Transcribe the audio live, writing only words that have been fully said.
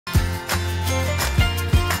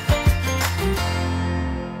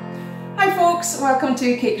folks, welcome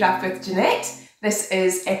to Cake Craft with Janette. This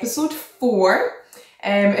is episode 4.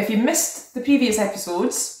 If you missed the previous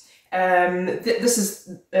episodes, this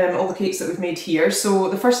is all the cakes that we've made here. So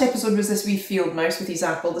the first episode was this wee field mouse with his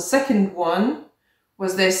apple. The second one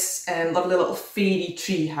was this lovely little fairy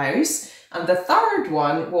tree house. And the third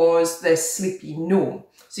one was this sleepy gnome.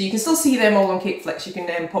 So you can still see them all on Cake Flicks. You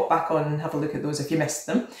can pop back on and have a look at those if you missed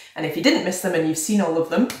them. And if you didn't miss them and you've seen all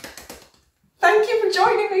of them, thank you for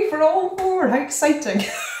joining me for all 4. How exciting.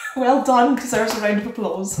 Well done, deserves a round of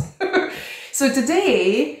applause. So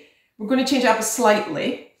today we're going to change it up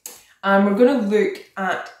slightly and we're going to look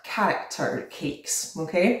at character cakes,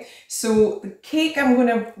 okay? So the cake I'm going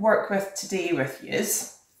to work with today with you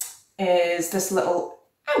is this little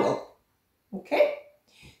owl, okay?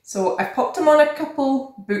 So I've popped them on a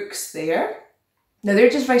couple books there. Now they're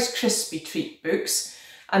just Rice Krispie treat books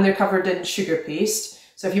and they're covered in sugar paste.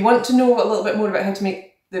 So if you want to know a little bit more about how to make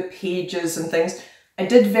the pages and things, I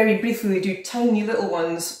did very briefly do tiny little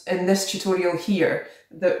ones in this tutorial here.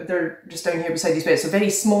 They're just down here beside these bits. So very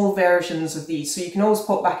small versions of these. So you can always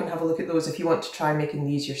pop back and have a look at those if you want to try making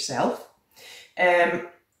these yourself. And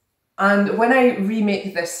when I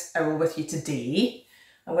remake this owl with you today,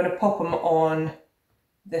 I'm going to pop them on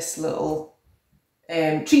this little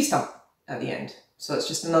tree stump at the end. So it's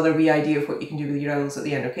just another wee idea of what you can do with your owls at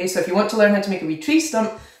the end, okay? So if you want to learn how to make a wee tree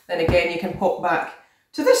stump, then again you can pop back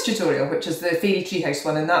to this tutorial, which is the fairy treehouse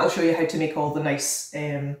one, and that'll show you how to make all the nice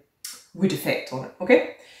wood effect on it,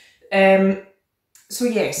 okay? So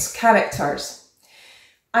yes, characters.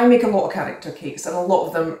 I make a lot of character cakes and a lot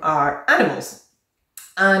of them are animals.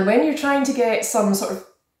 And when you're trying to get some sort of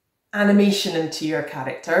animation into your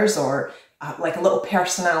characters or like a little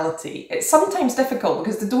personality, it's sometimes difficult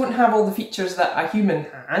because they don't have all the features that a human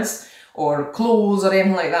has, or clothes or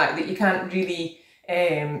anything like that, that you can't really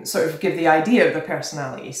sort of give the idea of their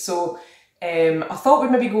personality. So I thought we'd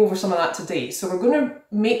maybe go over some of that today. So we're going to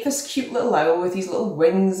make this cute little owl with these little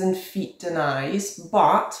wings and feet and eyes,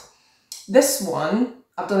 but this one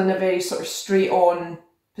I've done in a very sort of straight on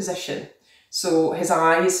position. So his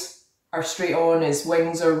eyes are straight on, his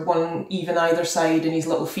wings are one even either side, and his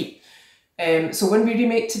little feet. So when we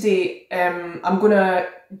remake today, I'm going to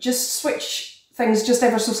just switch things just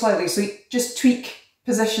ever so slightly, so just tweak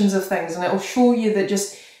positions of things, and it'll show you that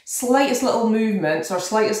just slightest little movements or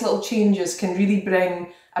slightest little changes can really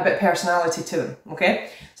bring a bit of personality to them, okay?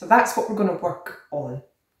 So that's what we're going to work on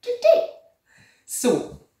today.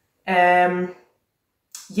 So,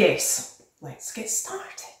 yes, let's get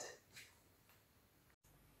started.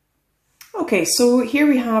 Okay, so here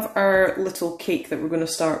we have our little cake that we're going to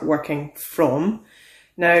start working from.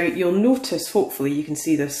 Now you'll notice, hopefully you can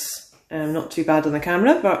see this not too bad on the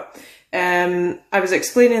camera, but I was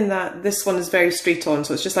explaining that this one is very straight on,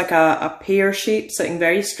 so it's just like a pear shape sitting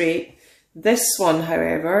very straight. This one,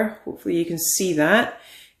 however, hopefully you can see that,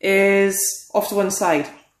 is off to one side,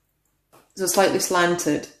 so slightly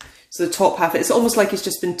slanted. So the top half, it's almost like it's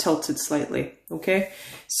just been tilted slightly, okay?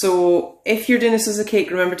 So if you're doing this as a cake,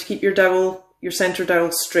 remember to keep your dowel, your centre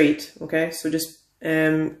dowel straight, okay? So just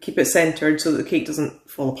keep it centred so that the cake doesn't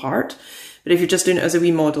fall apart. But if you're just doing it as a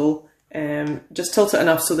wee model, just tilt it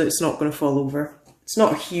enough so that it's not going to fall over. It's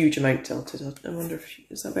not a huge amount tilted. I wonder if,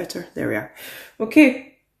 is that better? There we are.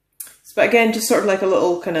 Okay. So, but again, just sort of like a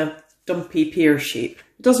little kind of dumpy pear shape.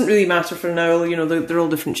 It doesn't really matter for an owl, you know, they're all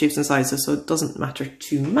different shapes and sizes, so it doesn't matter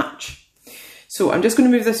too much. So I'm just going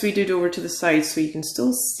to move this wee dude over to the side so you can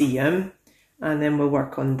still see him, and then we'll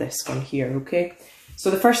work on this one here, okay?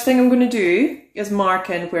 So the first thing I'm going to do is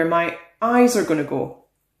mark in where my eyes are going to go.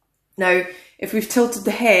 Now, if we've tilted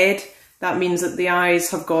the head, that means that the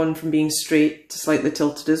eyes have gone from being straight to slightly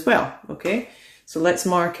tilted as well, okay? So let's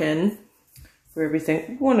mark in where we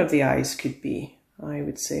think one of the eyes could be. I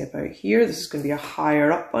would say about here. This is going to be a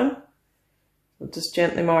higher up one. We'll just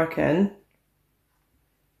gently mark in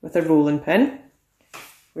with a rolling pin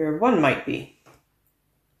where one might be.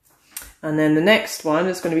 And then the next one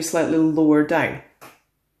is going to be slightly lower down,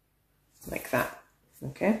 like that,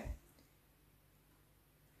 okay?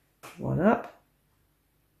 One up,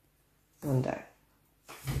 one down,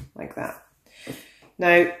 like that.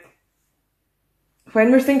 Now,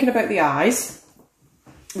 when we're thinking about the eyes,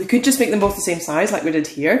 we could just make them both the same size like we did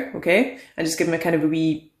here, okay? And just give them a kind of a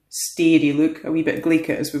wee starey look, a wee bit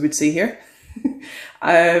glaikit as we would say here.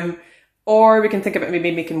 Or we can think about maybe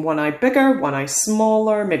making one eye bigger, one eye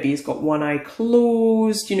smaller, maybe he's got one eye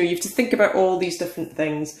closed. You know, you have to think about all these different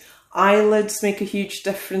things. Eyelids make a huge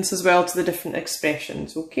difference as well to the different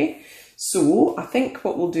expressions, okay? So I think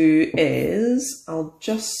what we'll do is I'll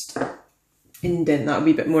just indent that a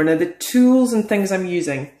wee bit more. Now the tools and things I'm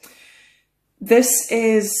using, This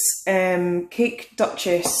is Cake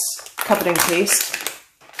Duchess covering paste.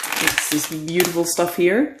 This is beautiful stuff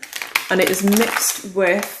here. And it is mixed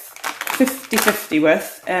with 50-50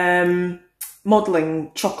 with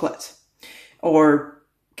modelling chocolate or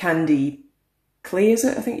candy clay, is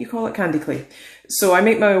it? I think you call it candy clay. So I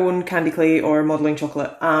make my own candy clay or modelling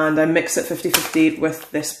chocolate and I mix it 50-50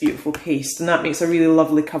 with this beautiful paste, and that makes a really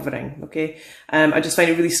lovely covering, okay? I just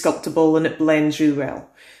find it really sculptable and it blends really well.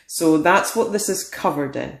 So that's what this is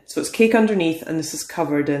covered in. So it's cake underneath and this is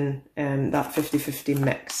covered in that 50-50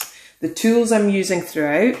 mix. The tools I'm using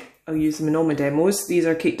throughout, I'll use them in all my demos. These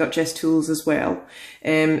are Cake Duchess tools as well.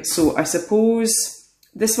 So I suppose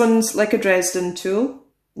this one's like a Dresden tool.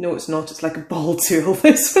 No, it's not. It's like a ball tool.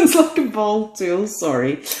 This one's like a ball tool.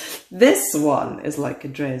 Sorry. This one is like a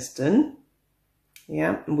Dresden.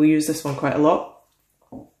 Yeah, and we use this one quite a lot.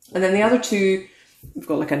 And then the other two, we've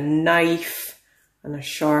got like a knife and a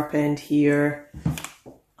sharp end here.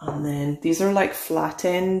 And then these are like flat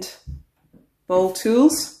end ball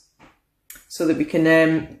tools so that we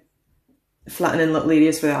can flatten in little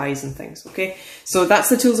areas for the eyes and things. Okay, so that's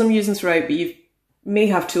the tools I'm using throughout, but you may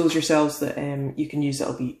have tools yourselves that you can use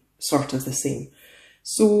that'll be sort of the same.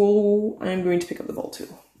 So I'm going to pick up the ball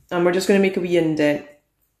tool and we're just going to make a wee indent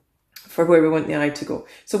for where we want the eye to go.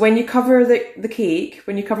 So when you cover the cake,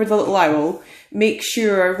 when you cover the little owl, make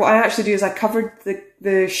sure, what I actually do is I covered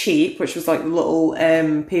the shape, which was like the little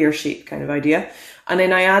pear shape kind of idea, and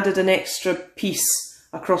then I added an extra piece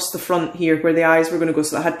across the front here where the eyes were going to go,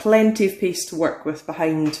 so that I had plenty of paste to work with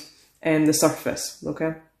behind the surface,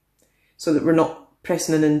 okay? So that we're not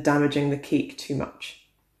pressing in and damaging the cake too much.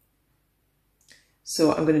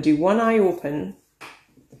 So I'm going to do one eye open.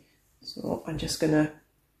 So I'm just going to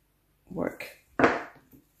work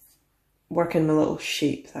in my little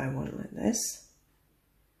shape that I want like this.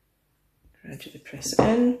 Gradually press it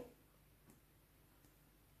in.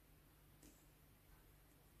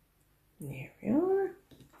 There we are.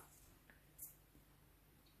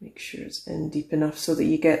 Make sure it's in deep enough so that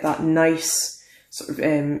you get that nice sort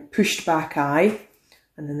of pushed back eye.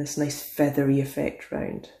 And then this nice feathery effect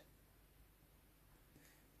round.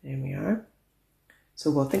 There we are.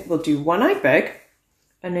 So I think we'll do one eye big,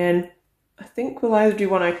 and then I think we'll either do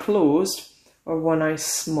one eye closed or one eye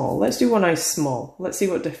small. Let's do one eye small. Let's see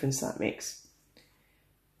what difference that makes.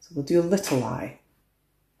 So we'll do a little eye.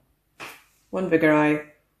 One bigger eye,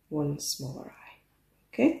 one smaller eye.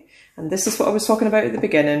 Okay, and this is what I was talking about at the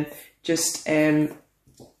beginning, just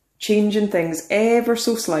changing things ever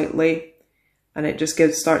so slightly. And it just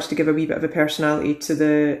starts to give a wee bit of a personality to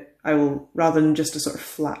the owl rather than just a sort of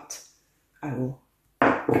flat owl.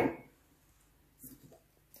 There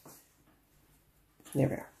we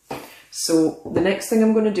are. So the next thing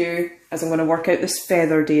I'm going to do is I'm going to work out this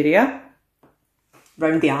feathered area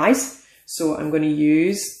around the eyes. So I'm going to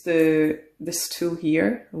use this tool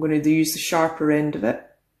here. I'm going to use the sharper end of it.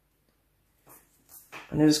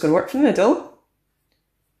 And I'm just going to work from the middle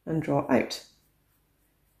and draw it out.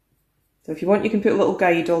 So if you want, you can put a little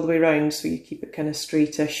guide all the way around so you keep it kind of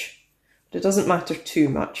straightish, but it doesn't matter too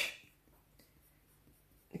much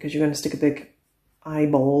because you're going to stick a big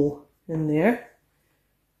eyeball in there.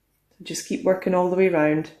 So just keep working all the way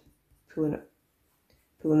around, pulling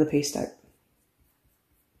the paste out.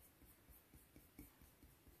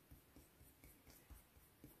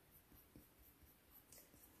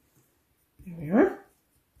 There we are.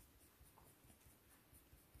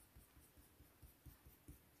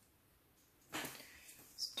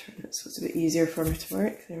 Turn it so it's a bit easier for me to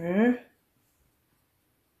work. There we are.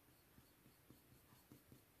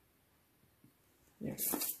 There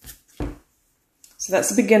we go. So that's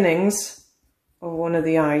the beginnings of one of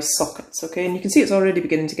the eye sockets, okay? And you can see it's already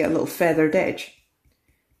beginning to get a little feathered edge,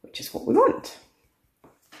 which is what we want.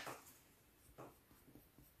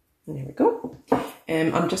 And there we go.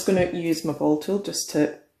 I'm just going to use my ball tool just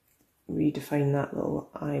to redefine that little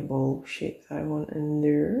eyeball shape that I want in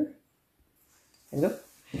there. There we go.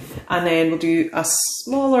 And then we'll do a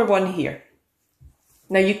smaller one here.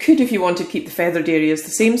 Now you could, if you wanted, keep the feathered areas the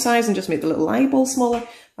same size and just make the little eyeball smaller.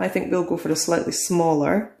 I think we'll go for a slightly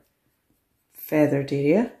smaller feathered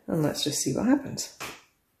area, and let's just see what happens.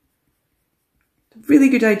 Really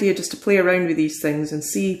good idea just to play around with these things and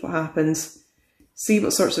see what happens, see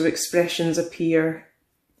what sorts of expressions appear.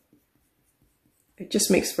 It just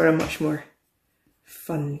makes for a much more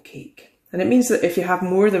fun cake. And it means that if you have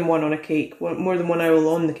more than one on a cake, more than one owl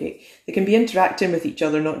on the cake, they can be interacting with each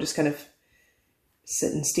other, not just kind of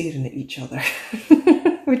sitting staring at each other.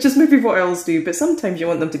 Which is maybe what owls do, but sometimes you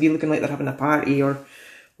want them to be looking like they're having a party or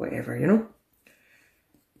whatever, you know?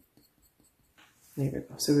 There we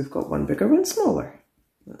go. So we've got one bigger, one smaller.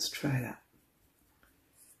 Let's try that.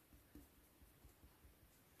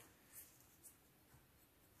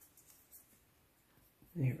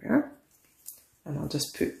 There we are. And I'll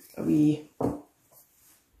just put a wee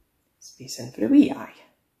space in for a wee eye.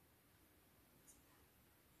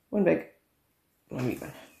 One big, one wee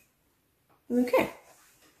one. Okay,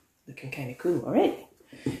 looking kind of cool already.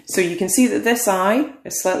 So you can see that this eye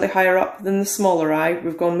is slightly higher up than the smaller eye.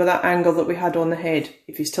 We've gone with that angle that we had on the head.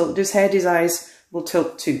 If he's tilted his head, his eyes will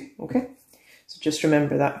tilt too, okay? So just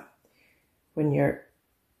remember that when you're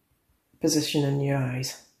positioning your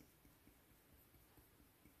eyes.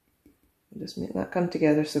 Just make that come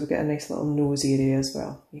together so we get a nice little nose area as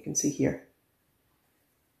well. You can see here.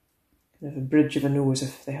 Kind of a bridge of a nose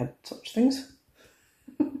if they had such things.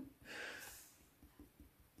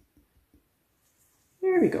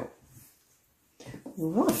 There we go.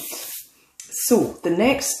 Right. So the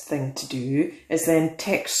next thing to do is then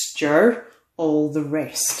texture all the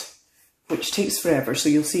rest, which takes forever. So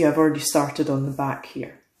you'll see I've already started on the back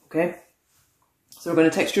here. Okay. So we're going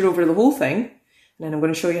to texture over the whole thing. And then I'm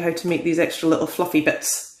going to show you how to make these extra little fluffy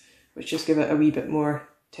bits, which just give it a wee bit more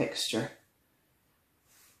texture.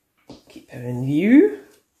 Keep it in view.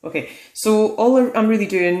 Okay, so all I'm really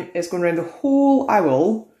doing is going around the whole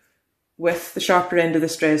owl with the sharper end of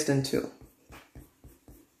this Dresden tool.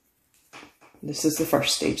 This is the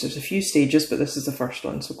first stage. There's a few stages, but this is the first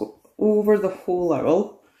one. So go over the whole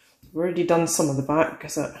owl. I've already done some of the back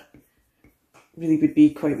because that really would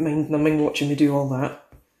be quite mind-numbing watching me do all that.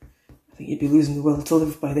 I think you'd be losing the will to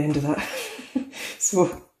live by the end of that.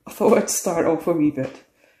 So I thought I'd start off a wee bit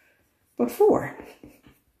before.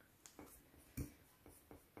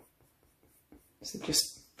 So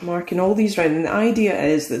just marking all these round, and the idea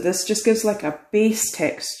is that this just gives like a base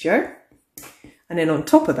texture, and then on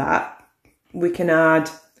top of that we can add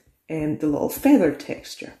the little feathered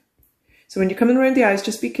texture. So when you're coming around the eyes,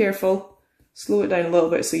 just be careful, slow it down a little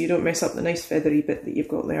bit so you don't mess up the nice feathery bit that you've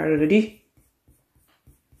got there already.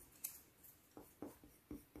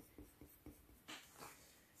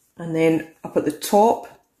 And then up at the top,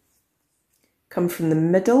 come from the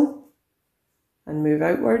middle and move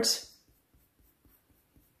outwards.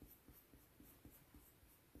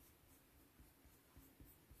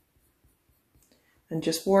 And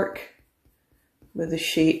just work with the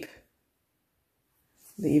shape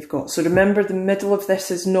that you've got. So remember, the middle of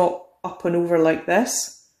this is not up and over like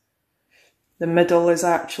this. The middle is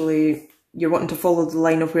actually, you're wanting to follow the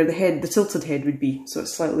line of where the head, the tilted head would be. So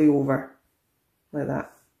it's slightly over, like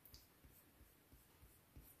that.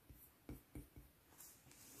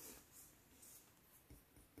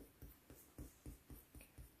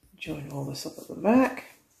 Join all this up at the back.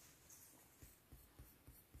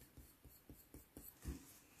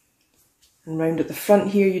 And round at the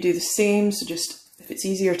front here you do the same, so just, if it's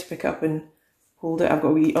easier to pick up and hold it, I've got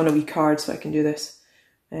on a wee card so I can do this.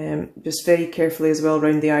 Just very carefully as well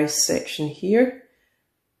round the eyes section here.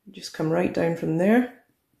 Just come right down from there.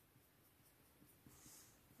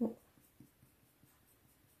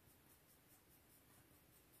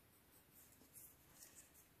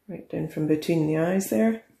 Right down from between the eyes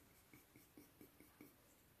there.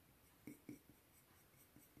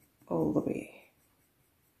 All the way.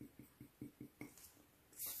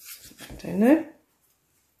 Down now.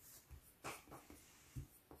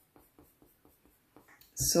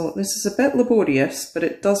 So this is a bit laborious, but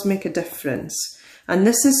it does make a difference. And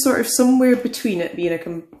this is sort of somewhere between it being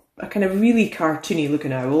a kind of really cartoony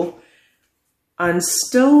looking owl and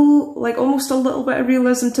still like almost a little bit of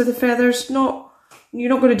realism to the feathers. You're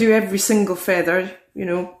not going to do every single feather, you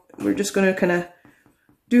know, we're just going to kind of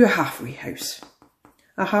do a halfway house.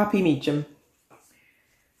 A happy medium,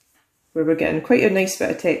 where we're getting quite a nice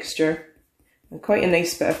bit of texture and quite a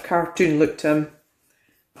nice bit of cartoon look to him,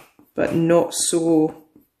 but not so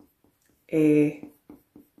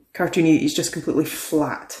cartoony that he's just completely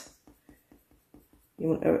flat. You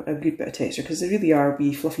want a good bit of texture, because they really are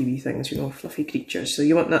wee fluffy wee things, you know, fluffy creatures, so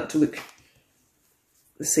you want that to look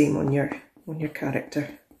the same on your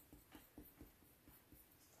character.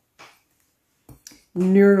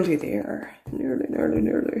 Nearly there.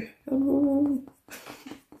 Nearly. Oh.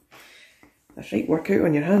 That's right, work out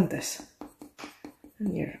on your hand this.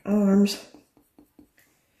 And your arms.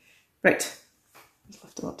 Right. Just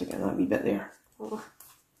lift them up to get that wee bit there. Oh.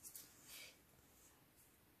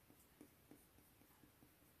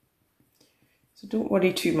 So don't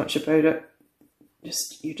worry too much about it.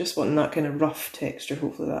 You're just wanting that kind of rough texture.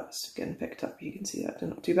 Hopefully that's getting picked up. You can see that,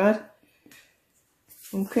 not too bad.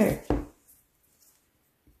 Okay.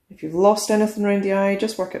 If you've lost anything around the eye,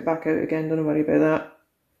 just work it back out again, don't worry about that.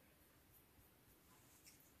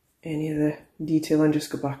 Any of the detailing, just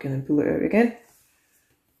go back in and pull it out again.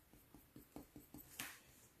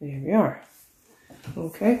 There we are.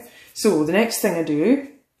 Okay, so the next thing I do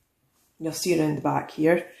you'll see around the back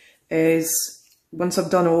here, is once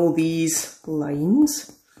I've done all these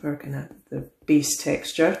lines for kind of the base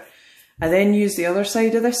texture, I then use the other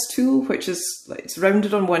side of this tool, which is, it's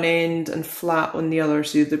rounded on one end and flat on the other.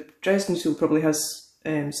 So the Dresden tool probably has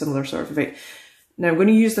similar sort of effect. Now I'm going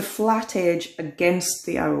to use the flat edge against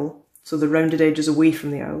the owl, so the rounded edge is away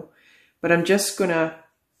from the owl. But I'm just going to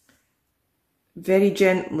very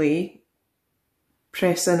gently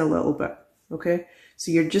press in a little bit, okay?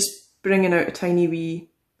 So you're just bringing out a tiny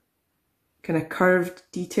wee kind of curved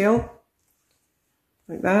detail,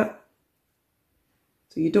 like that.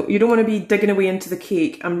 So you don't want to be digging away into the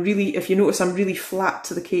cake. If you notice, I'm really flat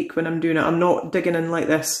to the cake when I'm doing it. I'm not digging in like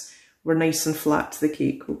this. We're nice and flat to the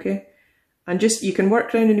cake, okay? And just, you can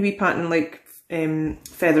work around in a wee pattern like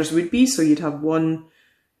feathers would be. So you'd have 1,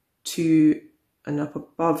 2, and up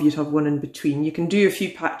above you'd have 1 in between. You can do a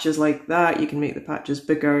few patches like that. You can make the patches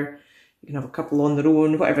bigger. You can have a couple on their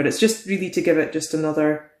own, whatever. It's just really to give it just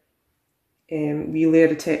another wee layer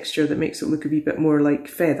of texture that makes it look a wee bit more like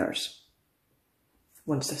feathers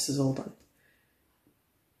once this is all done.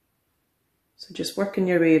 So just working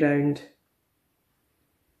your way around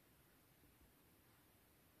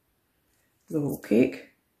the whole cake.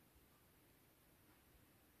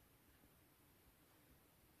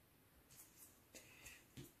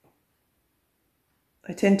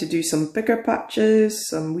 I tend to do some bigger patches,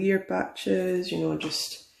 some weird patches, you know,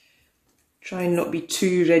 just try and not be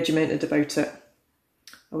too regimented about it.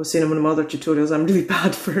 I was saying in one of my other tutorials, I'm really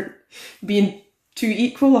bad for being too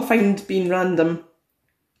equal. I find being random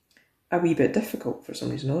a wee bit difficult for some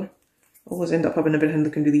reason or other. I always end up having everything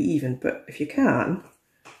looking really even, but if you can,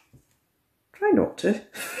 try not to.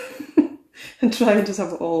 And try and just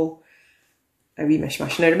have it all a wee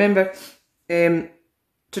mishmash. Now remember,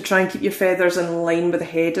 to try and keep your feathers in line with the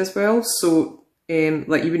head as well. So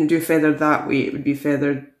like you wouldn't do a feather that way, it would be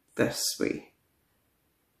feathered this way.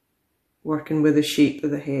 Working with the shape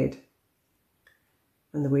of the head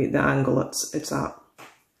and the way, the angle it's at.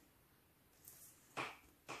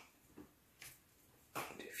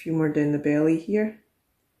 Do a few more down the belly here.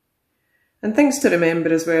 And things to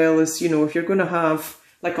remember as well is, you know, if you're going to have,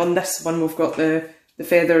 like on this one we've got the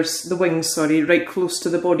feathers, the wings, sorry, right close to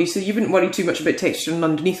the body, so you wouldn't worry too much about texturing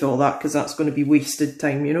underneath all that, because that's going to be wasted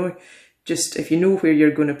time, you know. Just if you know where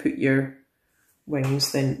you're going to put your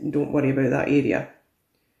wings, then don't worry about that area.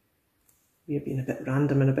 We're being a bit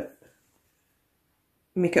random and a bit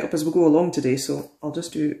make it up as we go along today, so I'll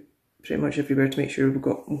just do pretty much everywhere to make sure we've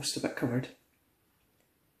got most of it covered.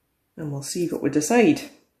 And we'll see what we decide.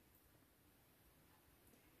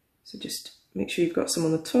 So just make sure you've got some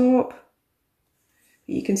on the top.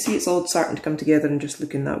 But you can see it's all starting to come together and just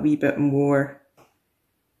looking that wee bit more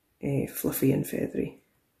fluffy and feathery.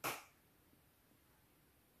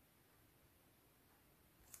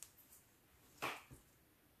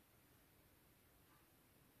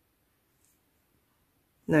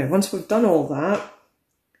 Now, once we've done all that,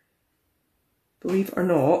 believe it or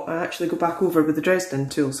not, I actually go back over with the Dresden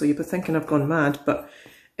tool, so you'll be thinking I've gone mad, but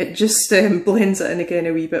it just blends it in again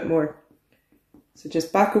a wee bit more. So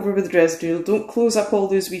just back over with the Dresden tool, don't close up all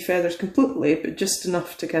those wee feathers completely, but just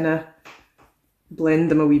enough to kind of blend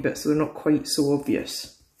them a wee bit so they're not quite so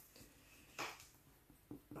obvious.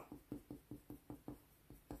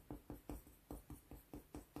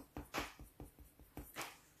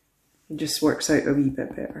 It just works out a wee bit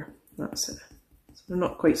better. That's it. So they're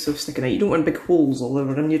not quite so sticking out. You don't want big holes all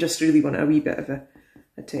over them, you just really want a wee bit of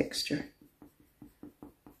a texture.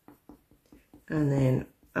 And then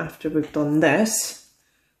after we've done this,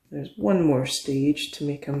 there's one more stage to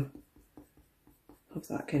make them have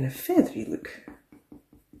that kind of feathery look.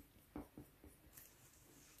 I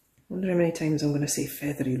wonder how many times I'm going to say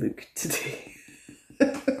feathery look today.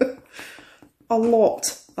 A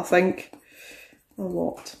lot, I think. A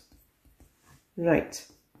lot. Right.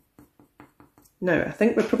 Now, I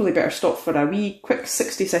think we'd probably better stop for a wee quick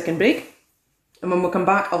 60-second break. And when we come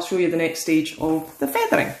back, I'll show you the next stage of the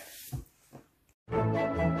feathering.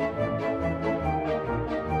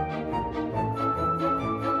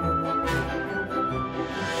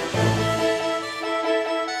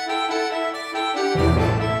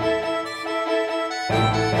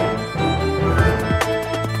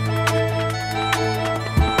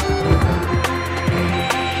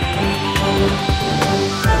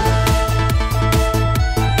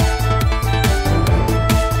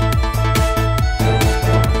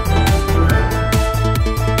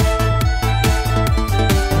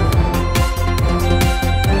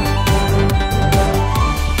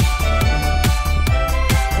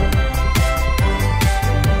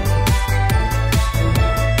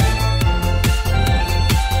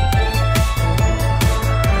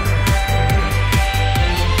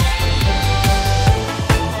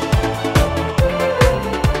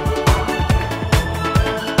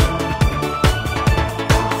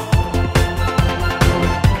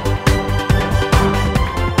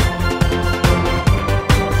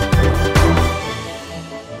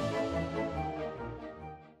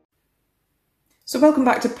 welcome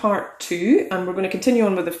back to part 2, and we're going to continue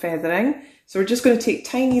on with the feathering. So we're just going to take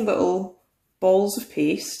tiny little balls of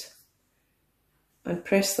paste and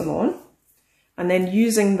press them on, and then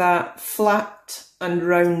using that flat and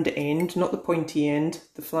round end, not the pointy end,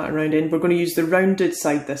 the flat and round end, we're going to use the rounded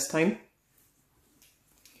side this time.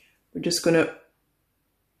 We're just going to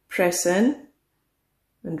press in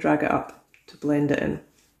and drag it up to blend it in.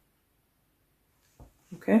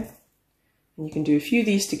 Okay, and you can do a few of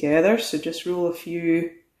these together, so just roll a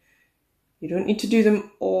few. You don't need to do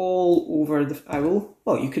them all over the owl.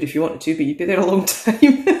 Well, you could if you wanted to, but you'd be there a long time.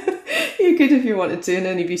 You could if you wanted to, and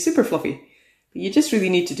then you'd be super fluffy. But you just really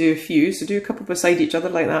need to do a few, so do a couple beside each other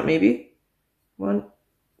like that maybe. 1,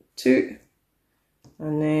 2,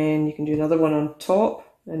 and then you can do another one on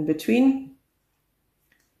top, in between.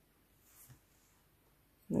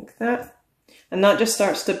 Like that. And that just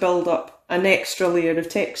starts to build up an extra layer of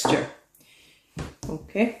texture.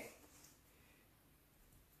 Okay.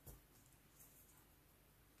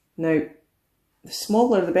 Now, the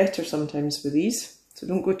smaller the better sometimes with these. So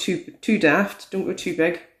don't go too daft, don't go too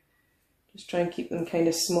big. Just try and keep them kind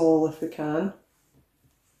of small if we can.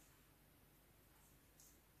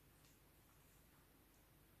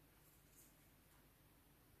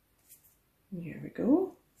 Here we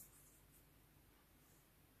go.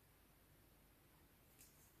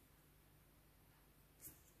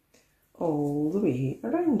 All the way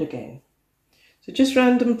around again. So just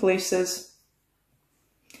random places.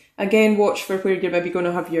 Again, watch for where you're maybe going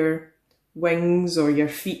to have your wings or your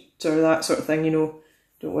feet or that sort of thing, you know.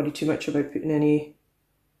 Don't worry too much about putting any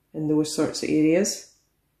in those sorts of areas.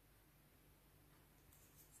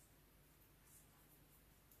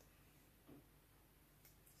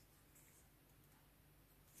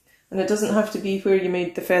 And it doesn't have to be where you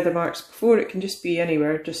made the feather marks before, it can just be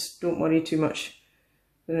anywhere, just don't worry too much.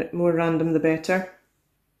 The more random the better.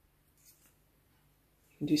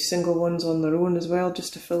 You can do single ones on their own as well,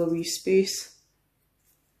 just to fill a wee space.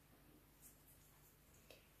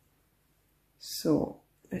 So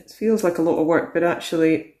it feels like a lot of work, but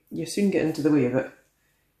actually you soon get into the way of it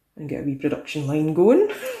and get a wee production line going.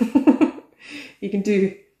 You can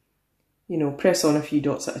do, you know, press on a few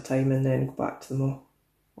dots at a time and then go back to them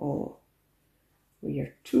all with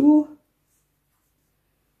your tool.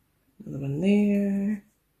 Another one there.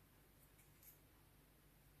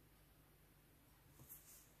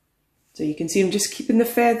 So you can see I'm just keeping the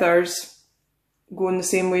feathers going the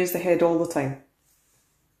same way as the head all the time.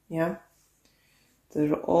 Yeah,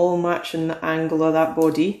 they're all matching the angle of that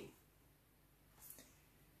body.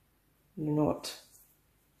 You're not,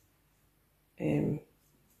 we're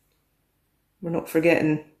not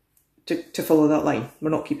forgetting to follow that line. We're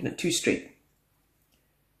not keeping it too straight.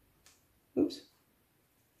 Oops.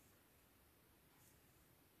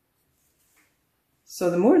 So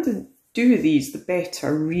the more the do these, the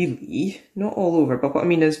better, really. Not all over, but what I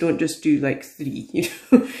mean is don't just do like 3, you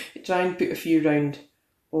know. Try and put a few around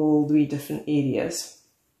all the different areas.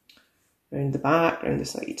 Around the back, around the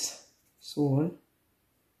sides, so on.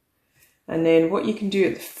 And then what you can do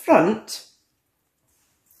at the front,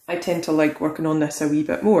 I tend to like working on this a wee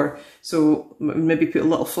bit more. So maybe put a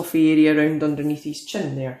little fluffy area around underneath his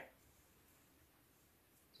chin there.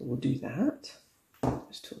 So we'll do that.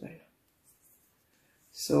 Just pull down.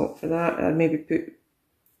 So for that, I'd maybe put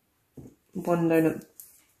one down at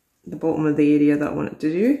the bottom of the area that I wanted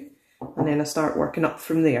to do, and then I start working up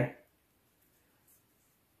from there.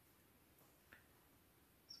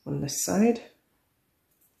 On this side.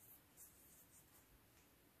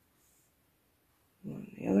 On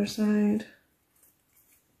the other side.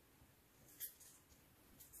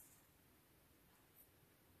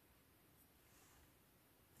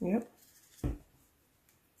 Yep.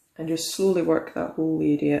 And just slowly work that whole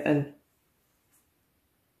area in.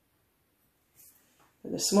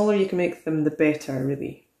 But the smaller you can make them, the better,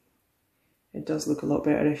 really. It does look a lot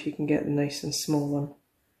better if you can get them nice and small. I'm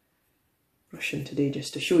brushing today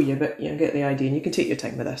just to show you, but you get the idea, and you can take your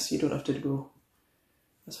time with this. You don't have to go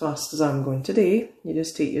as fast as I'm going today. You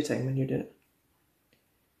just take your time when you're doing it.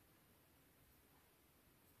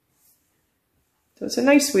 So it's a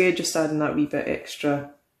nice way of just adding that wee bit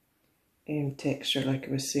extra texture, like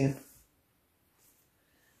I was saying.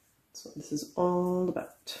 That's what this is all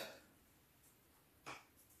about.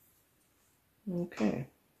 Okay,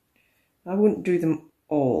 I won't do them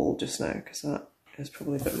all just now because that is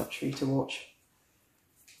probably a bit much for you to watch.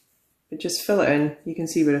 But just fill it in. You can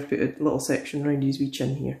see where I've put a little section around his wee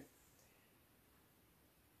chin here.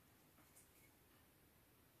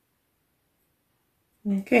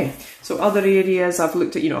 Okay, so other areas I've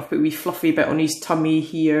looked at, you know, I've put a wee fluffy bit on his tummy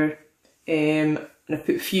here. And I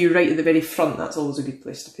put a few right at the very front, that's always a good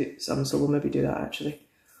place to put some, so we'll maybe do that actually.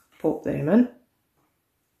 Pop them in.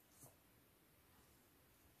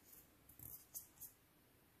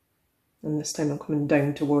 And this time I'm coming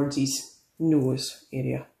down towards his nose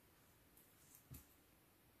area.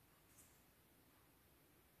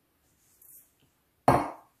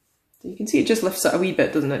 So you can see it just lifts it a wee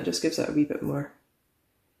bit, doesn't it? Just gives it a wee bit more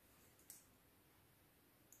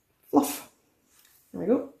fluff. There we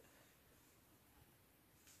go.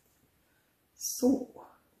 So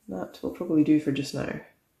that will probably do for just now.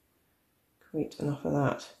 Quite enough of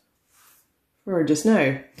that for just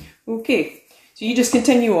now. Okay, so you just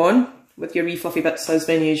continue on with your wee fluffy bits, as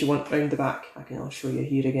many as you want round the back. I'll show you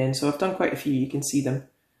here again. So I've done quite a few, you can see them.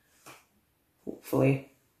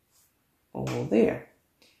 Hopefully all there.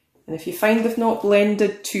 And if you find they've not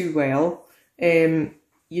blended too well,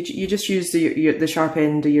 you just use the sharp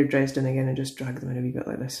end of your Dresden again and just drag them in a wee bit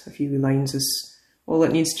like this. A few wee lines is all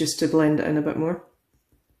it needs just to blend it in a bit more.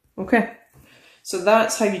 Okay, so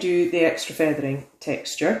that's how you do the extra feathering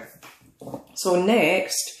texture. So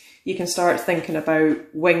next, you can start thinking about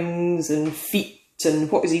wings and feet and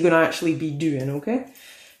what is he going to actually be doing, okay?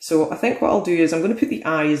 So I think what I'll do is I'm going to put the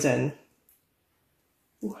eyes in.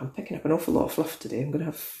 Oh, I'm picking up an awful lot of fluff today. I'm going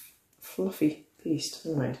to have fluffy paste,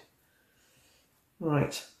 never mind.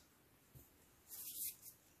 Right.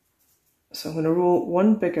 So I'm going to roll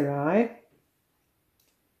one bigger eye.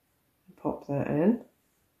 Pop that in.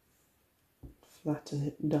 Flatten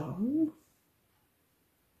it down.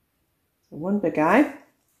 So one big eye.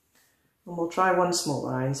 And we'll try one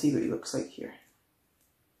smaller eye and see what he looks like here.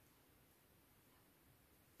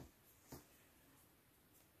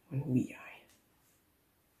 One wee eye.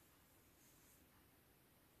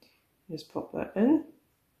 Just pop that in.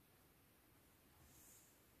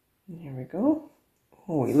 And here we go.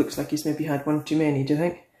 Oh, he looks like he's maybe had one too many, do you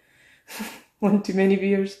think? One too many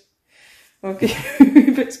beers. Okay,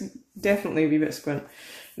 definitely a wee bit squint.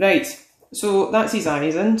 Right, so that's his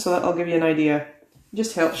eyes in, so that'll give you an idea. It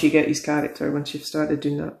just helps you get his character once you've started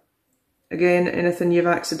doing that. Again, anything you've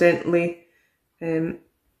accidentally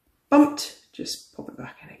bumped, just pop it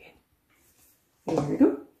back in again. There we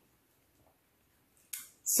go.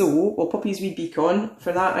 So we'll pop his wee beak on.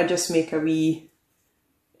 For that I just make a wee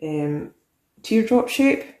teardrop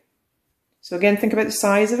shape. So again, think about the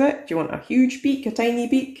size of it. Do you want a huge beak, a tiny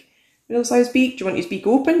beak, middle sized beak? Do you want his beak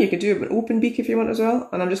open? You can do an open beak if you want as well.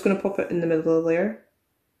 And I'm just going to pop it in the middle of the layer.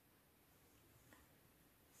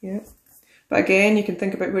 Yeah. But again, you can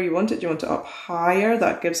think about where you want it. Do you want it up higher?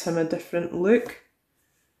 That gives him a different look.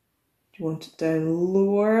 Do you want it down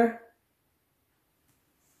lower?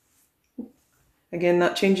 Again,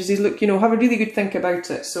 that changes his look. You know, have a really good think about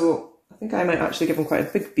it. So I think I might actually give him quite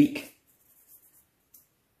a big beak.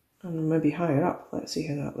 And maybe higher up. Let's see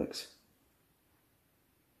how that looks.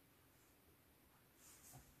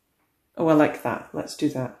 Oh, I like that. Let's do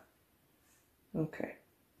that. Okay.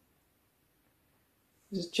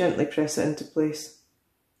 Just gently press it into place.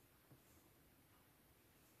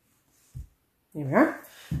 There we are.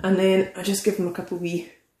 And then I just give him a couple of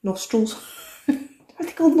wee nostrils. Are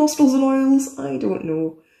they called nostrils and oils? I don't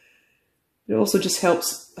know. It also just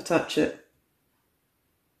helps attach it.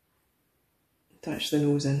 Attach the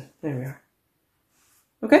nose in. There we are.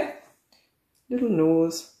 Okay. Little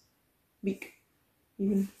nose. Beak.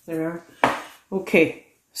 Even. There we are. Okay.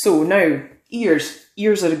 So now, ears.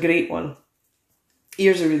 Ears are a great one.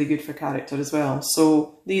 Ears are really good for character as well.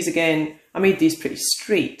 So these again, I made these pretty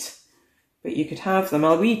straight. But you could have them.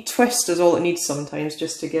 A wee twist is all it needs sometimes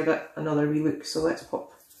just to give it another wee look. So let's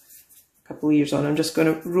pop a couple of ears on. I'm just going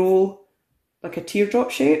to roll like a teardrop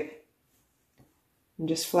shape. And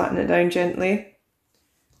just flatten it down gently.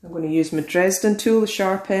 I'm going to use my Dresden tool, the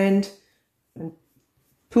sharp end, and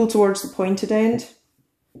pull towards the pointed end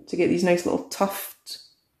to get these nice little tufts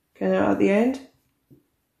kind of at the end.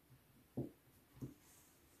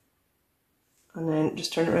 And then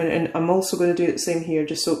just turn it around, and I'm also going to do it the same here,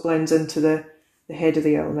 just so it blends into the head of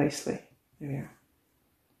the owl nicely. There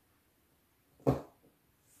we are.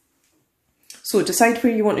 So decide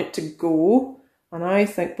where you want it to go, and I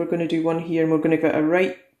think we're going to do one here, and we're going to get a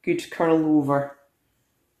right good curl over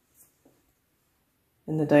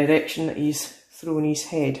in the direction that he's throwing his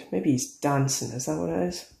head. Maybe he's dancing, is that what it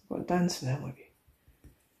is? What dancing that might be?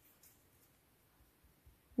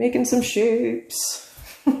 Making some shapes.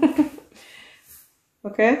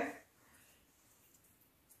 Okay.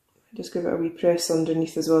 Just give it a wee press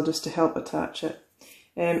underneath as well, just to help attach it.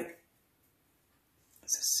 Can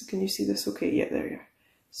you see this okay? Yeah, there you are.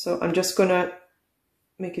 So I'm just going to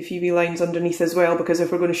make a few wee lines underneath as well, because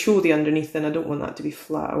if we're going to show the underneath, then I don't want that to be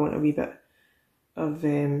flat. I want a wee bit of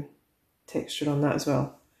texture on that as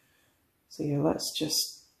well. So yeah, let's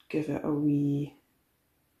just give it a wee,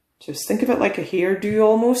 just think of it like a hairdo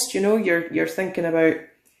almost, you know, you're thinking of it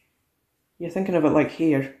like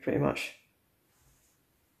hair pretty much.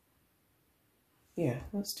 Yeah,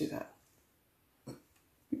 let's do that.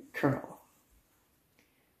 Curl.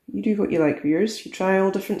 You do what you like with yours. You try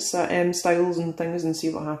all different styles and things and see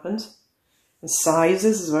what happens. And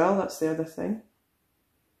sizes as well, that's the other thing.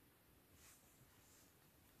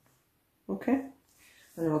 Okay, and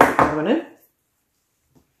then we'll put that one in.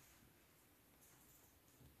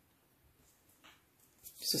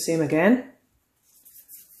 Just the same again.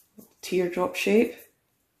 Teardrop shape,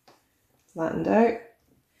 flattened out,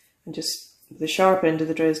 and just the sharp end of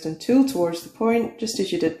the Dresden tool towards the point, just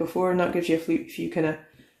as you did before, and that gives you a few kind of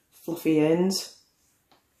fluffy ends.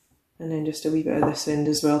 And then just a wee bit of this end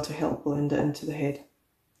as well to help blend it into the head.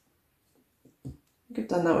 I think I've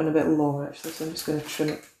done that one a bit long actually, so I'm just going to trim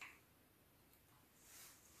it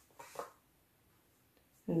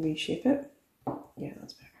and reshape it. Yeah,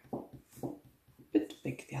 that's better. Bit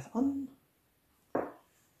big, the other one.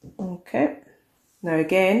 Okay. Now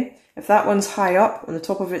again, if that one's high up on the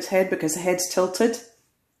top of its head because the head's tilted,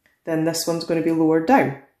 then this one's going to be lowered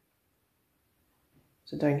down.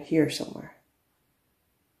 So down here somewhere.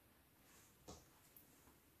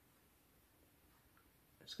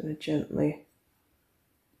 Just going to gently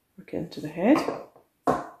work into the head.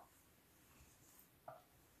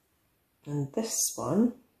 And this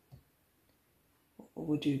one, what will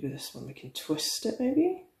we do with this one? We can twist it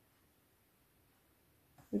maybe.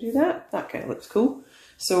 We do that. That kind of looks cool.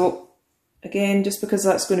 So again, just because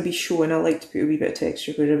that's going to be showing, I like to put a wee bit of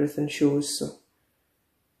texture where everything shows. So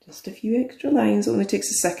just a few extra lines. It only takes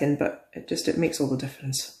a second, but it makes all the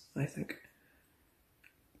difference, I think.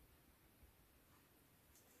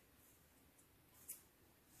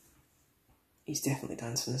 He's definitely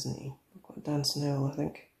dancing, isn't he? I've got a dancing owl, I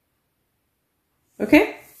think.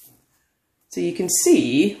 Okay. So you can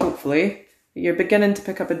see, hopefully, that you're beginning to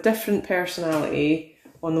pick up a different personality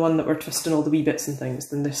on the one that we're twisting all the wee bits and things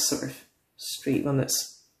than this sort of straight one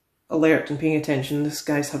that's alert and paying attention. This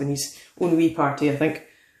guy's having his own wee party, I think.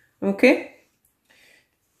 Okay.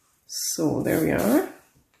 So there we are.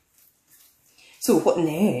 So what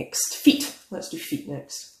next? Feet. Let's do feet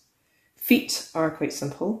next. Feet are quite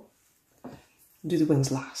simple. Do the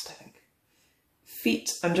wings last, I think. Feet,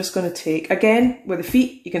 I'm just going to take, again, with the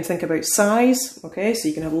feet, you can think about size, okay? So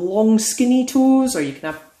you can have long, skinny toes, or you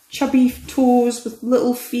can have chubby toes with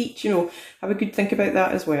little feet, you know, have a good think about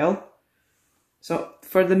that as well. So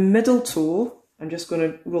for the middle toe, I'm just going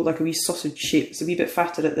to roll like a wee sausage shape. It's a wee bit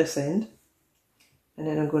fatter at this end. And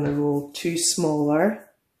then I'm going to roll two smaller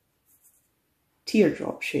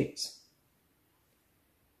teardrop shapes.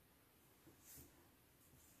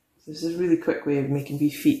 This is a really quick way of making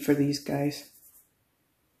wee feet for these guys.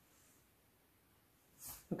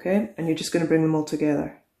 Okay, and you're just going to bring them all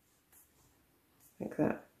together. Like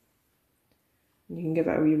that. And you can give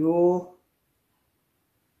it a wee roll.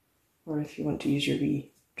 Or if you want to use your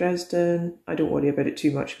wee Dresden, I don't worry about it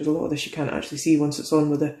too much because a lot of this you can't actually see once it's on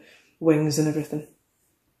with the wings and everything.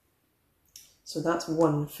 So that's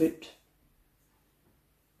one foot.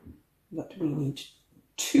 But we need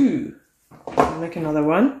two. I'll make another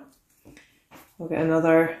one. We'll get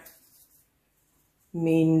another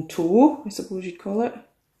main toe, I suppose you'd call it.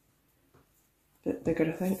 Bit bigger,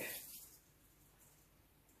 I think.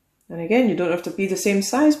 And again, you don't have to be the same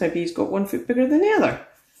size. Maybe he's got 1 foot bigger than the other.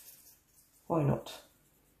 Why not?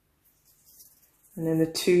 And then the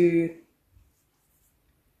two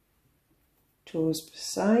toes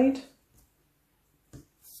beside.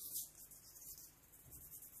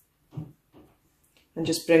 And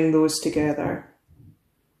just bring those together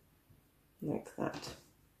like that.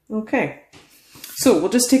 Okay, so we'll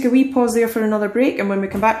just take a wee pause there for another break, and when we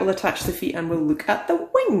come back we'll attach the feet and we'll look at the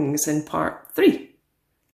wings in part 3.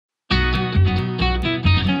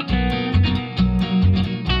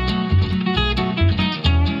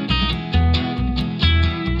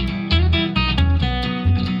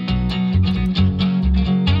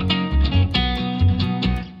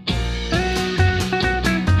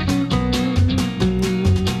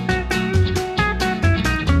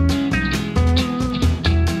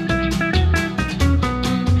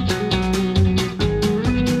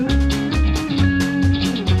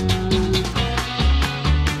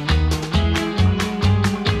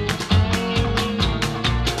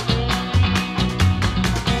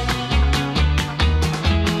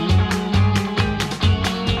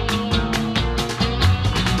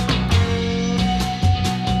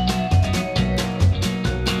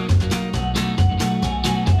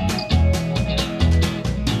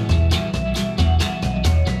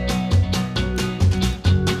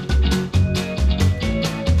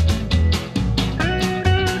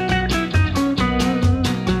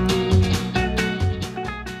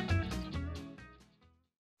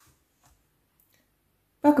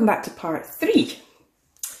 welcome back to part 3.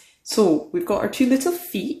 So we've got our 2 little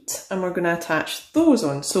feet and we're going to attach those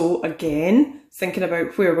on. So again, thinking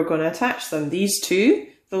about where we're going to attach them. These 2,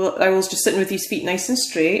 the little owl's just sitting with his feet nice and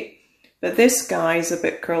straight, but this guy's a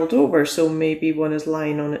bit curled over, so maybe one is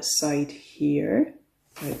lying on its side here,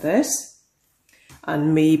 like this,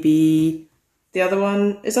 and maybe the other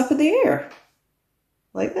one is up in the air,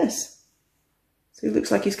 like this. So it looks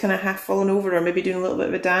like he's kind of half fallen over, or maybe doing a little bit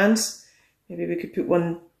of a dance. Maybe we could put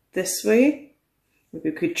one this way. Maybe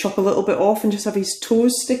we could chop a little bit off and just have his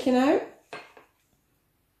toes sticking out,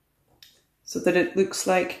 so that it looks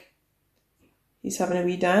like he's having a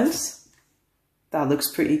wee dance. That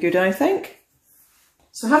looks pretty good, I think.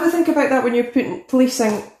 So have a think about that when you're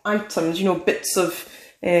placing items, you know, bits of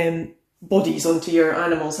bodies onto your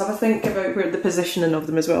animals. Have a think about where the positioning of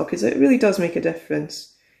them as well, because it really does make a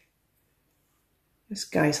difference. This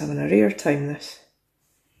guy's having a rare time, this.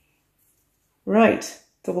 Right,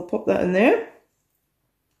 so we'll pop that in there.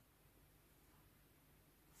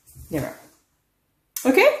 There we are.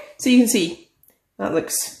 Okay, so you can see that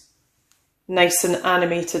looks nice and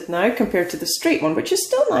animated now compared to the straight one, which is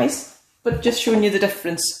still nice, but just showing you the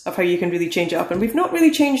difference of how you can really change it up. And we've not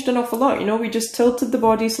really changed an awful lot, you know, we just tilted the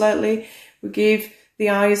body slightly, we gave the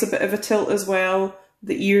eyes a bit of a tilt as well,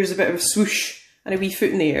 the ears a bit of a swoosh, and a wee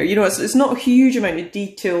foot in the air. You know, it's not a huge amount of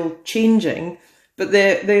detail changing, but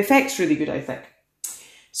the effect's really good, I think.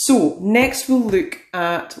 So next we'll look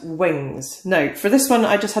at wings. Now for this one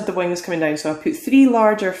I just had the wings coming down, so I put 3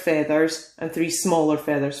 larger feathers and 3 smaller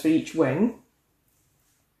feathers for each wing.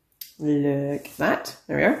 Look at that,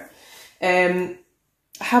 there we are. I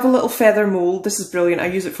have a little feather mould. This is brilliant, I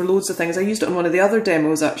use it for loads of things. I used it on one of the other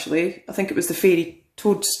demos actually. I think it was the fairy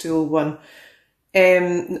toadstool one.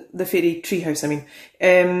 The fairy treehouse, I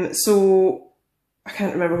mean. So I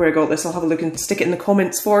can't remember where I got this. I'll have a look and stick it in the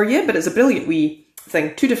comments for you, but it's a brilliant wee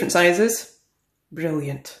thing. 2 different sizes.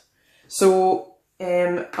 Brilliant. So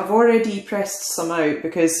I've already pressed some out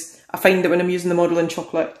because I find that when I'm using the modelling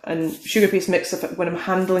chocolate and sugar paste mix, when I'm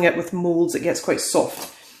handling it with moulds, it gets quite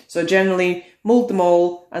soft. So I generally mould them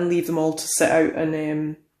all and leave them all to sit out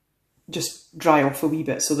and just dry off a wee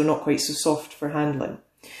bit, so they're not quite so soft for handling.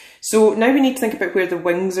 So now we need to think about where the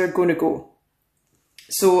wings are going to go.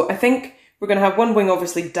 So I think we're going to have one wing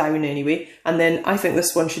obviously down anyway, and then I think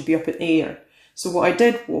this one should be up in the air. So what I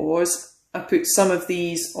did was I put some of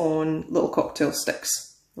these on little cocktail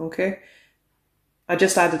sticks, okay? I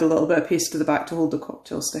just added a little bit of paste to the back to hold the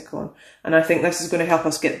cocktail stick on, and I think this is going to help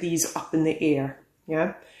us get these up in the air,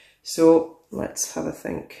 yeah? So let's have a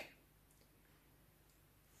think.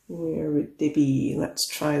 Where would they be? Let's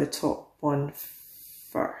try the top one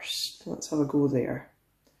first. Let's have a go there.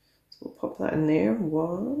 So we'll pop that in there.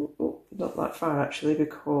 1, oh, not that far actually,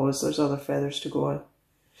 because there's other feathers to go on.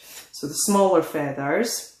 So the smaller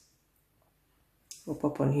feathers will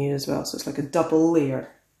pop on here as well. So it's like a double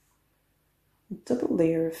layer. Double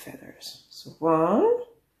layer of feathers. So 1. You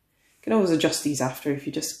can always adjust these after if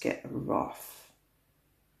you just get rough.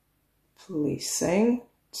 Placing.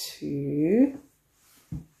 2.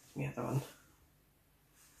 The other one.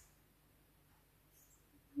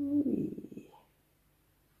 3.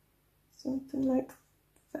 Something like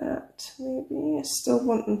that, maybe. I still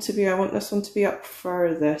want them to be, I want this one to be up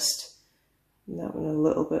furthest, and that one a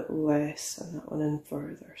little bit less, and that one in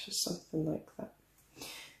further, so something like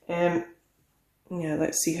that. Yeah,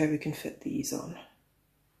 let's see how we can fit these on.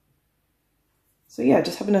 So yeah,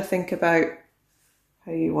 just having a think about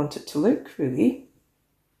how you want it to look, really.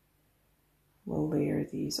 We'll layer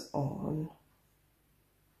these on.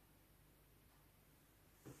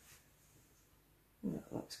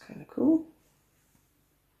 That looks kind of cool.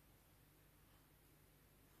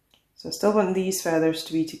 So I still want these feathers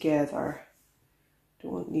to be together.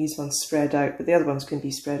 Don't want these ones spread out, but the other ones can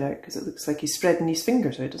be spread out because it looks like he's spreading his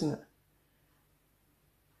fingers out, doesn't it?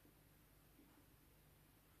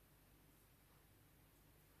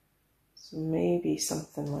 So maybe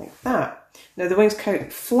something like that. Now the wings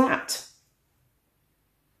count flat,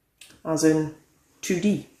 as in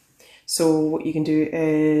 2D. So what you can do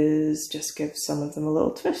is just give some of them a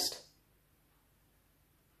little twist.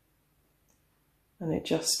 And it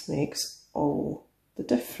just makes all the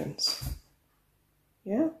difference.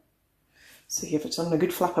 Yeah? So give it on a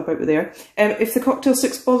good flap about there. If the cocktail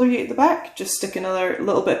sticks bother you at the back, just stick another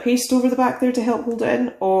little bit of paste over the back there to help hold it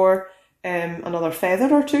in, or another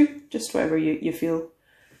feather or 2, just whatever you feel.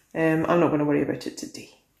 I'm not going to worry about it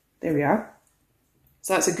today. There we are.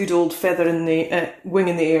 So that's a good old feather in the wing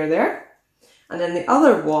in the air there. And then the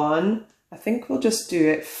other one, I think we'll just do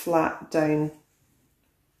it flat down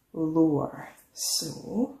lower.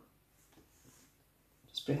 So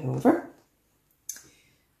just bring it over.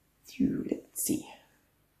 Let's see.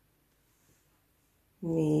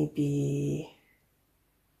 Maybe,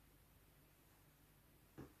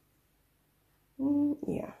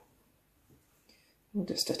 yeah. We'll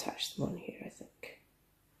just attach them on here, I think.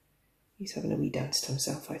 He's having a wee dance to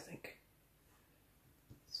himself, I think.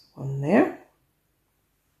 So one there.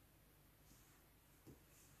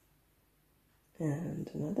 And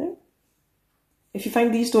another. If you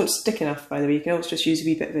find these don't stick enough, by the way, you can always just use a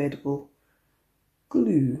wee bit of edible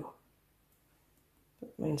glue.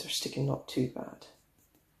 But mine's are sticking not too bad.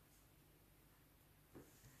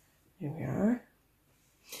 There we are.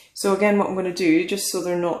 So again, what I'm going to do, just so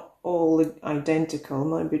they're not all identical,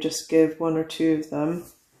 maybe just give one or two of them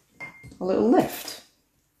a little lift.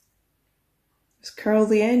 Just curl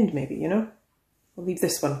the end maybe, you know? I'll leave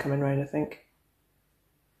this one coming round, I think.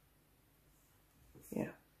 Yeah.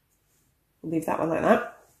 We'll leave that one like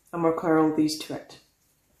that, and we'll curl these to it.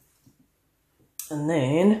 And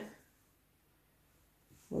then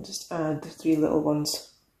we'll just add the 3 little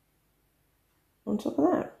ones on top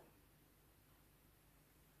of that.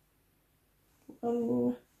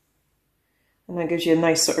 And that gives you a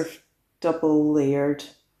nice sort of double layered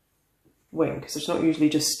wing, because there's not usually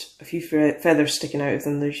just a few feathers sticking out of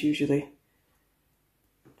them, there's usually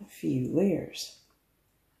a few layers.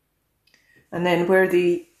 And then where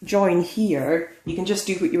they join here, you can just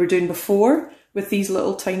do what you were doing before with these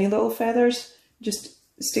little tiny little feathers. Just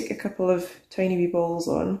stick a couple of tiny wee balls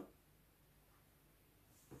on,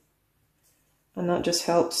 and that just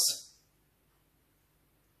helps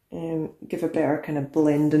give a better kind of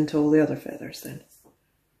blend into all the other feathers then.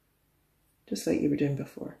 Just like you were doing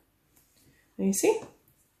before. And you see?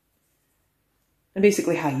 And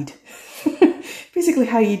basically hide. Basically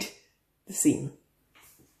hide the seam.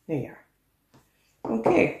 There you are.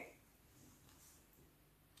 Okay.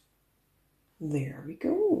 There we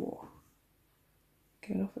go.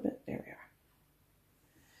 Get off of it. There we are.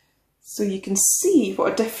 So you can see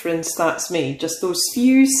what a difference that's made. Just those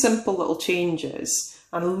few simple little changes.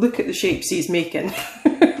 And look at the shapes he's making.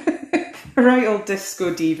 Right old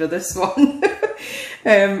disco diva, this one.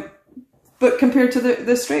 But compared to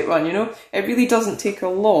the straight one, you know, it really doesn't take a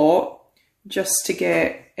lot just to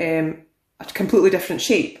get a completely different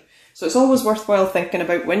shape. So it's always worthwhile thinking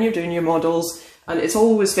about when you're doing your models, and it's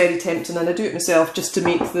always very tempting, and I do it myself, just to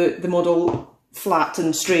make the model flat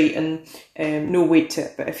and straight and no weight to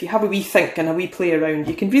it. But if you have a wee think and a wee play around,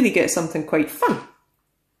 you can really get something quite fun.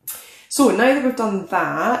 So now that we've done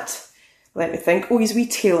that, let me think. Oh, his wee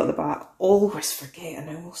tail at the back. Always forget an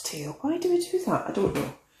owl's tail. Why do we do that? I don't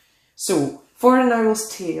know. So for an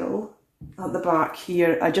owl's tail at the back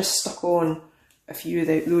here, I just stuck on a few of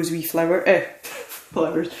those wee flowers,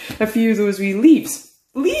 a few of those wee leaves.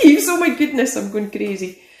 Leaves? Oh my goodness, I'm going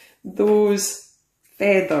crazy. Those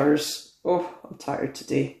feathers. Oh, I'm tired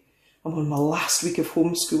today. I'm on my last week of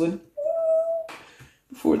homeschooling.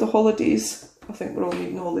 Before the holidays. I think we're all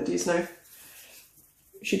needing holidays now.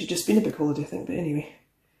 It should have just been a big holiday, I think, but anyway.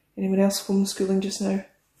 Anyone else homeschooling just now?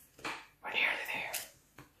 We're nearly there.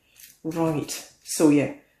 Right, so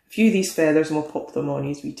yeah, a few of these feathers and we'll pop them on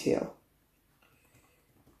his wee tail.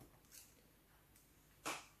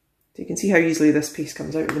 So you can see how easily this piece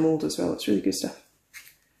comes out of the mould as well. It's really good stuff.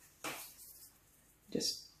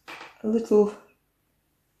 Just a little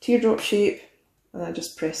teardrop shape, and I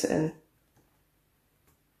just press it in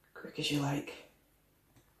quick as you like.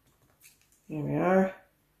 Here we are.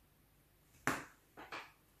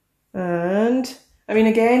 And I mean,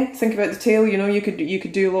 again, think about the tail. You know, you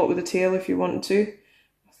could do a lot with the tail if you wanted to.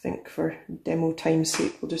 I think for demo time's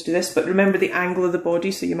sake, we'll just do this. But remember the angle of the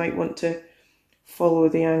body, so you might want to follow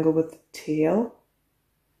the angle with the tail.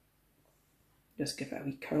 Just give it a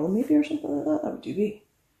wee curl maybe or something like that. That would do be.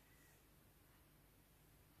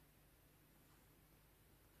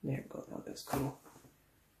 There we go. That looks cool.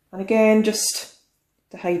 And again, just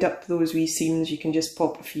to hide up those wee seams, you can just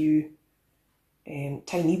pop a few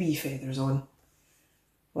tiny wee feathers on,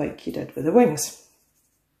 like you did with the wings.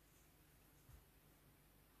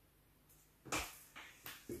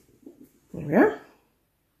 There we are.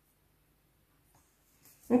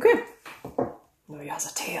 Okay. Now he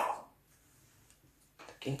has a tail.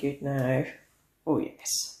 Looking good now. Oh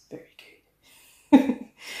yes, very good.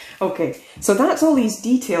 Okay, so that's all these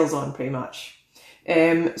details on pretty much.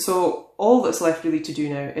 So all that's left really to do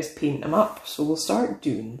now is paint them up. So we'll start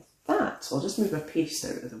doing that. So I'll just move my paste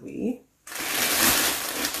out of the way.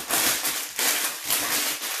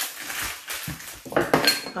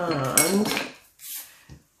 And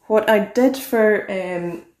what I did for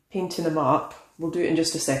painting them up, we'll do it in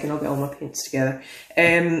just a second, I'll get all my paints together.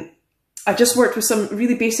 I just worked with some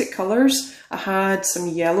really basic colours. I had some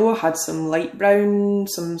yellow, I had some light brown,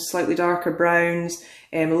 some slightly darker browns,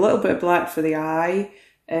 a little bit of black for the eye,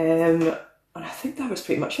 and I think that was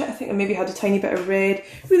pretty much it. I think I maybe had a tiny bit of red.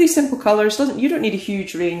 Really simple colours. You don't need a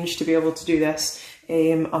huge range to be able to do this.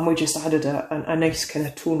 And we just added a nice kind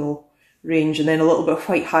of tonal range, and then a little bit of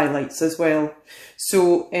white highlights as well.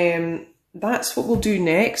 So that's what we'll do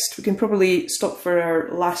next. We can probably stop for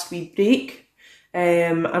our last wee break.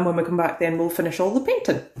 And when we come back then we'll finish all the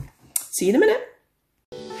painting. See you in a minute.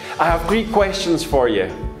 I have 3 questions for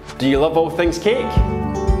you. Do you love all things cake?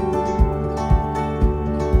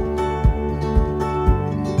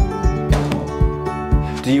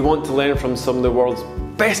 Do you want to learn from some of the world's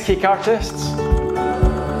best cake artists? Do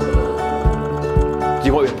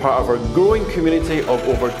you want to be part of our growing community of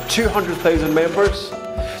over 200,000 members?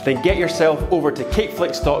 Then get yourself over to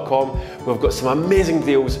cakeflix.com. We've got some amazing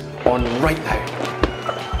deals on right now.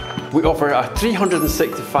 We offer a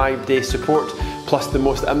 365-day support plus the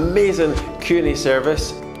most amazing Q&A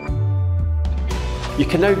service. You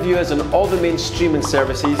can now view us on all the main streaming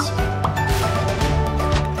services.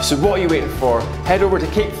 So what are you waiting for? Head over to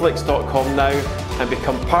cakeflix.com now and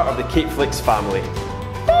become part of the Cakeflix family.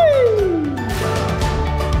 Woo!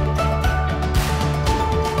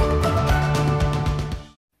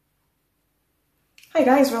 Hi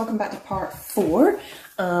guys, welcome back to part 4,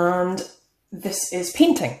 and this is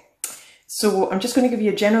painting. So I'm just going to give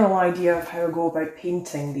you a general idea of how I go about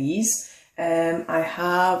painting these. I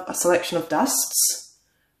have a selection of dusts,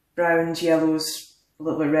 browns, yellows, a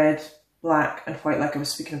little bit red, black and white like I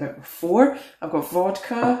was speaking about before. I've got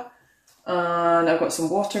vodka and I've got some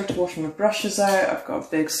water to wash my brushes out. I've got a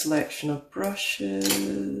big selection of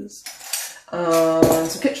brushes and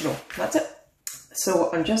some kitchen roll. That's it. So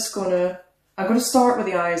I'm going to start with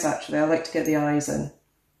the eyes actually. I like to get the eyes in.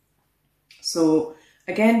 So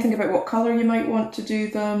again, think about what colour you might want to do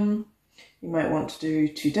them. You might want to do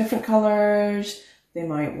 2 different colours. They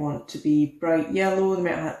might want to be bright yellow. They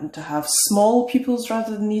might want to have small pupils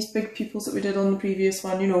rather than these big pupils that we did on the previous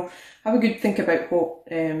one. You know, have a good think about what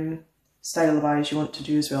style of eyes you want to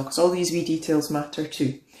do as well, because all these wee details matter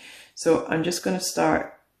too. So I'm just going to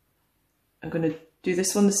start. I'm going to do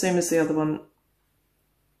this one the same as the other one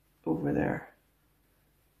over there.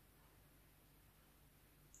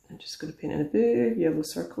 I'm just going to paint in a big yellow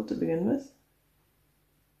circle to begin with.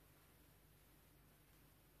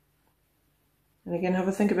 And again, have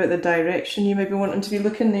a think about the direction you maybe want them to be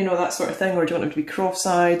looking, you know, that sort of thing, or do you want them to be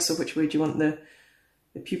cross-eyed, so which way do you want the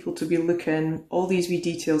pupil to be looking? All these wee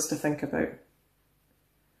details to think about.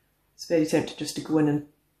 It's very tempting just to go in and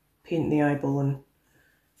paint the eyeball and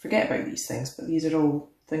forget about these things, but these are all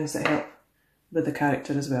things that help with the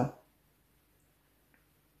character as well.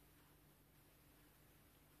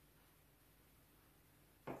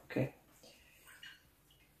 Okay.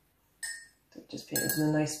 Just painted in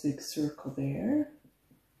a nice big circle there.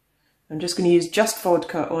 I'm just going to use just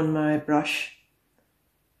vodka on my brush,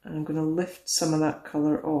 and I'm going to lift some of that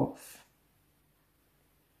colour off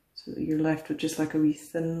so that you're left with just like a wee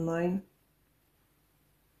thin line.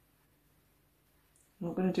 I'm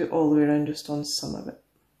not going to do it all the way around, just on some of it.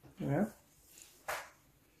 There we are.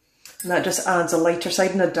 And that just adds a lighter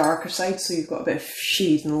side and a darker side, so you've got a bit of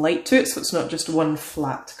shade and light to it, so it's not just one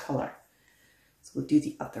flat colour. So we'll do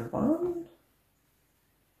the other one.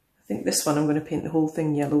 I think this one I'm going to paint the whole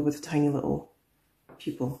thing yellow with a tiny little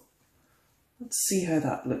pupil. Let's see how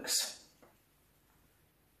that looks.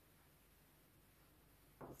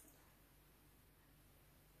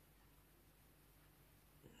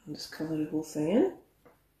 I'll just colour the whole thing in.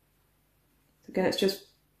 Again, it's just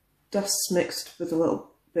dust mixed with a little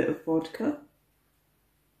bit of vodka.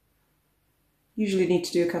 Usually need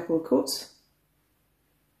to do a couple of coats.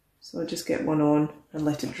 So I'll just get one on and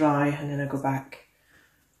let it dry, and then I go back,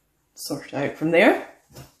 sort it out from there.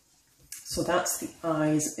 So that's the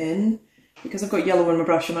eyes in. Because I've got yellow on my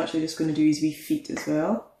brush, I'm actually just going to do his wee feet as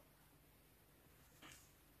well.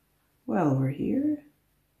 While we're here.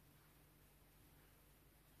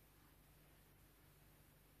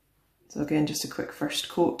 So again, just a quick first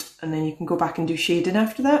coat, and then you can go back and do shading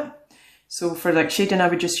after that. So for like shading, I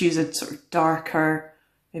would just use a sort of darker,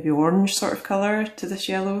 maybe orange sort of colour to this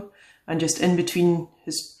yellow, and just in between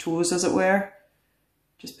his toes, as it were,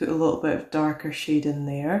 just put a little bit of darker shade in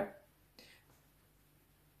there.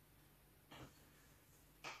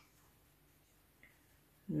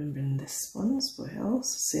 Remembering this one as well,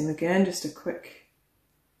 so same again, just a quick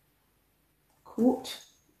coat.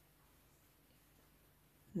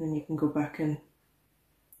 And then you can go back and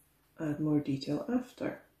add more detail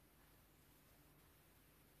after.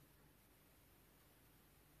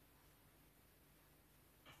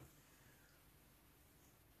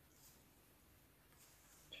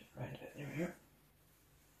 Round a bit, there we are.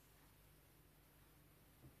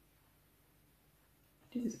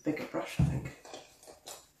 Do with a bigger brush, I think.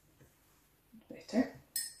 Better.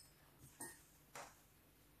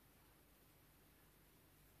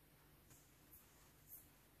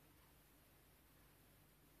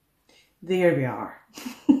 There we are.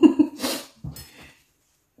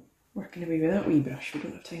 Working away with that wee brush, we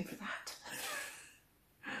don't have time for that.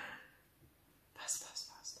 Fast, fast,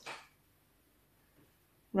 fast.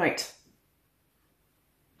 Right.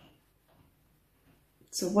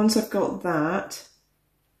 So once I've got that,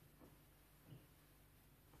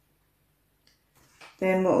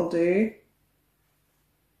 then what I'll do,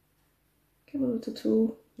 give a little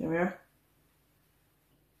tool, there we are.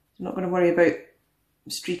 I'm not going to worry about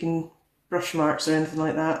streaking brush marks or anything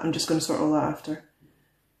like that, I'm just going to sort all that after.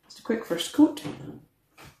 Just a quick first coat.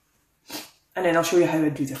 And then I'll show you how I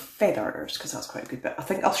do the feathers, because that's quite a good bit. I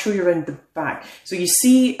think I'll show you around the back. So you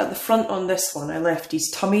see at the front on this one, I left his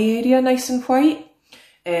tummy area nice and white.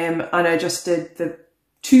 And I just did the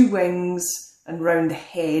 2 wings and round the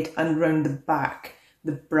head and round the back,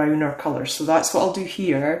 the browner colours. So that's what I'll do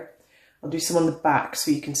here. I'll do some on the back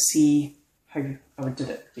so you can see how I did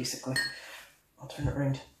it, basically. I'll turn it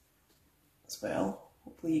around as well.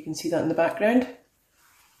 Hopefully you can see that in the background.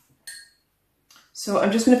 So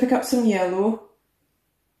I'm just going to pick up some yellow.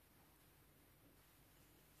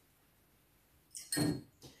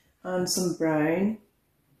 And some brown.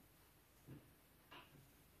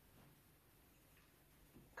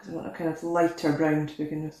 Because I want a kind of lighter brown to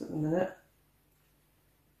begin with at the minute.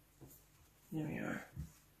 There we are.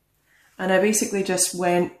 And I basically just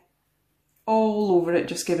went all over it,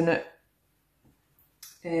 just giving it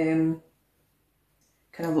kind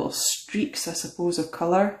of little streaks, I suppose, of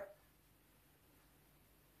colour.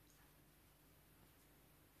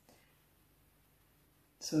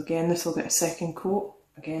 So again, this will get a second coat.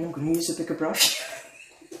 Again, I'm going to use a bigger brush.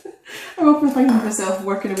 I'm often finding myself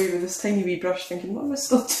working away with this tiny wee brush thinking, what am I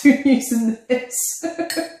still doing using this?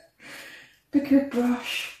 Bigger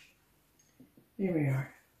brush. There we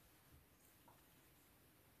are.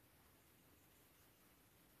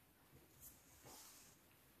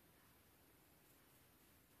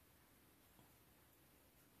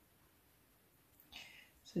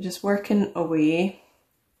 So just working away,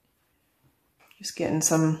 just getting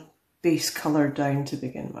some base colour down to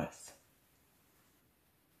begin with.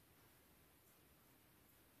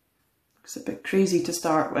 It's a bit crazy to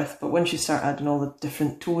start with, but once you start adding all the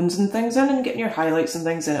different tones and things in and getting your highlights and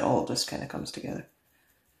things in, it all just kind of comes together.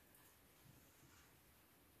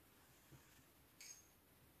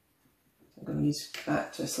 I'm going to use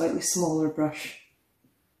back to a slightly smaller brush.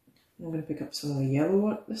 I'm going to pick up some of the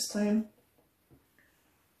yellow this time.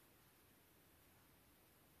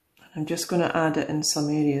 I'm just going to add it in some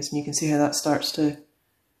areas, and you can see how that starts to,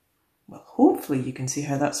 well, hopefully you can see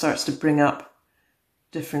how that starts to bring up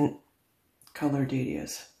different coloured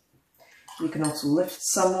areas. You can also lift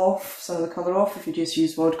some off, some of the colour off if you just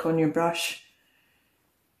use vodka on your brush.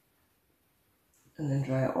 And then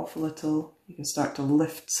dry it off a little. You can start to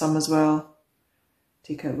lift some as well.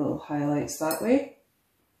 Take out little highlights that way.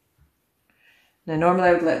 Now normally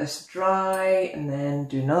I would let this dry and then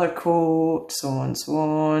do another coat, so on and so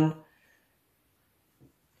on.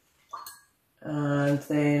 And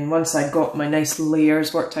then once I got my nice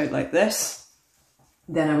layers worked out like this,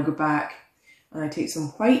 then I would go back and I take some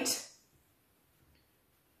white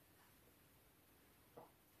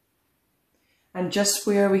and just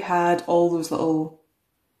where we had all those little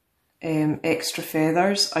extra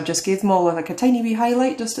feathers, I just gave them all like a tiny wee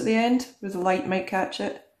highlight just at the end where the light might catch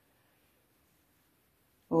it.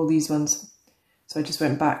 All these ones. So I just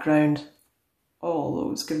went back round all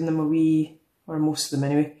those, giving them a wee, or most of them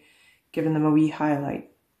anyway, giving them a wee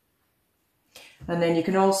highlight. And then you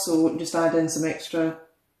can also just add in some extra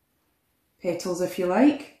petals if you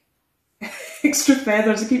like. Extra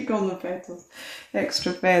feathers, I keep calling them petals.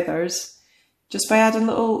 Extra feathers. Just by adding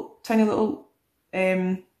little, tiny little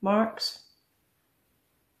marks.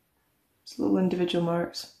 Just little individual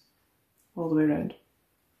marks all the way around.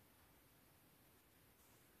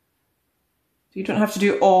 So you don't have to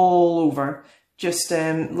do it all over, just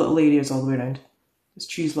little areas all the way around. Just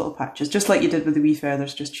choose little patches, just like you did with the wee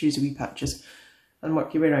feathers, just choose the wee patches and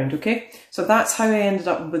work your way around, okay? So that's how I ended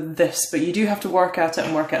up with this, but you do have to work at it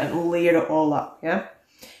and work at it and layer it all up, yeah?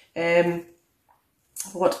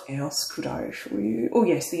 What else could I show you? Oh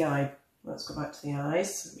yes, the eye. Let's go back to the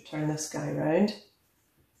eyes. So we turn this guy around.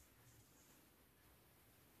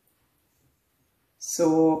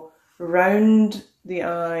 So around the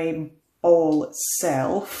eye ball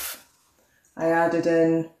itself, I added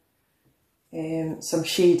in some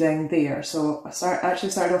shading there. So I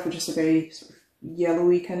actually started off with just a very sort of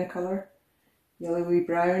yellowy kind of colour, yellowy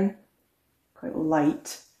brown, quite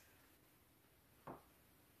light.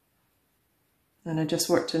 And I just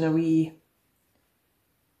worked in a wee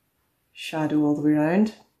shadow all the way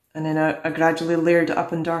around, and then I gradually layered it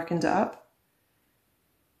up and darkened it up.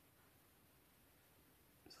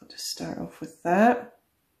 So I'll just start off with that,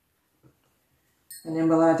 and then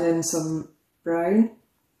we'll add in some brown.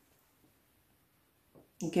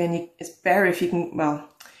 Again, it's better if you can, well,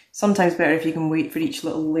 sometimes better if you can wait for each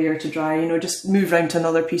little layer to dry, you know, just move around to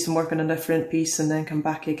another piece and work on a different piece and then come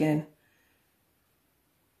back again.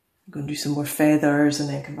 Go and do some more feathers and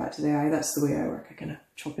then come back to the eye. That's the way I work. I kind of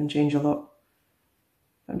chop and change a lot.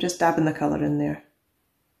 I'm just dabbing the colour in there.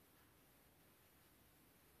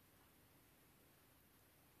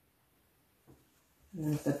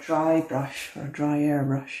 And with a dry brush or a dry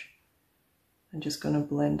airbrush, I'm just going to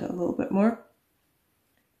blend it a little bit more.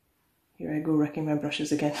 Here I go, wrecking my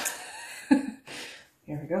brushes again.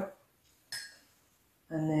 Here we go.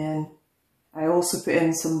 And then I also put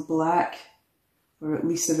in some black, or at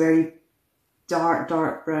least a very dark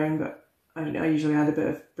brown, but I usually add a bit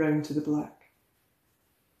of brown to the black.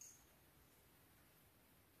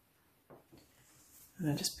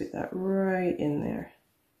 And I just put that right in there.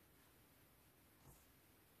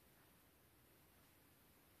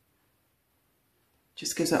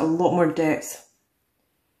 Just gives it a lot more depth.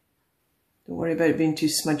 Don't worry about it being too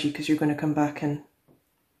smudgy because you're going to come back and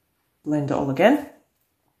blend it all again.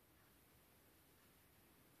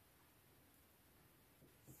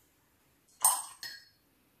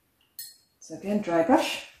 So again, dry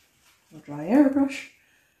brush, or dry airbrush,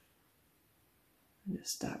 and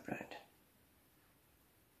just dab round.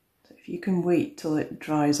 So if you can wait till it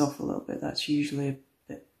dries off a little bit, that's usually a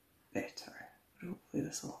bit better. Hopefully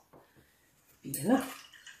this will be enough.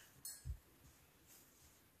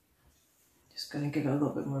 Just going to give it a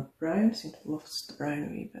little bit more brown. Seem to have lost the brown a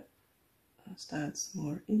wee bit. Just add some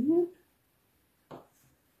more in. So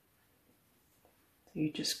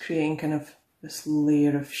you're just creating kind of this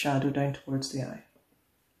layer of shadow down towards the eye.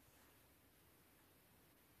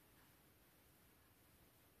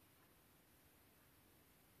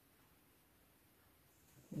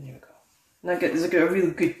 And there we go. Now there's a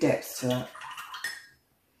really good depth to that.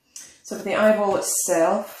 So for the eyeball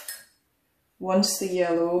itself, once the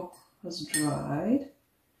yellow has dried,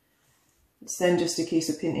 it's then just a case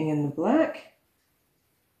of painting in the black.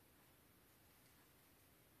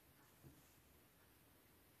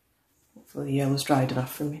 Hopefully the yellow's dried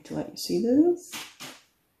enough for me to let you see this.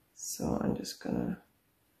 So I'm just gonna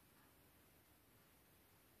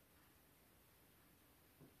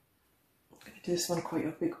do this one quite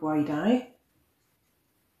a big wide eye.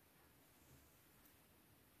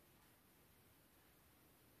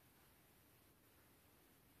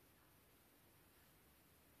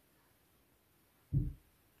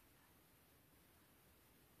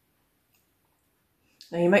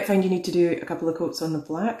 Now you might find you need to do a couple of coats on the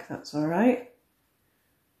black, that's alright.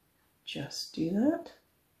 Just do that.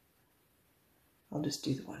 I'll just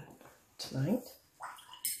do the one tonight,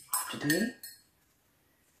 today.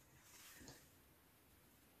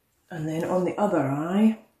 And then on the other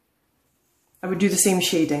eye, I would do the same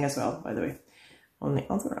shading as well, by the way. On the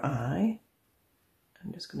other eye,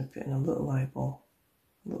 I'm just going to put in a little eyeball,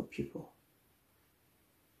 a little pupil.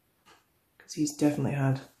 Because he's definitely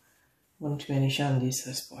had one too many shandies,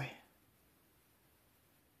 this boy.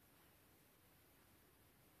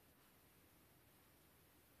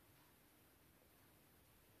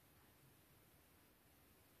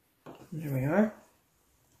 There we are.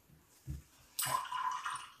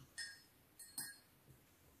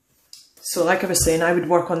 So like I was saying, I would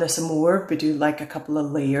work on this more, but do like a couple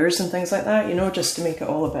of layers and things like that, you know, just to make it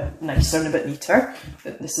all a bit nicer and a bit neater.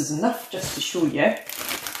 But this is enough just to show you.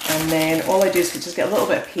 And then all I do is just get a little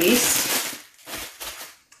bit of paste,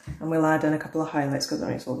 and we'll add in a couple of highlights because that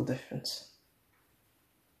makes all the difference.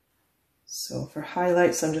 So for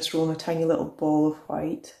highlights, I'm just rolling a tiny little ball of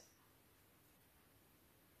white.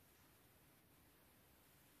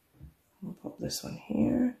 I'll pop this one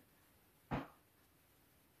here.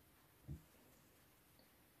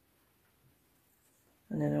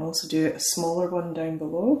 And then I also do a smaller one down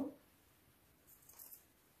below.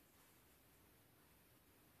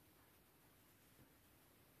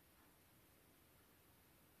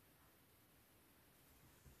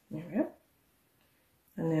 There we go.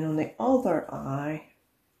 And then on the other eye,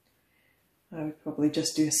 I would probably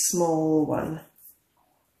just do a small one.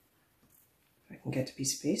 If I can get a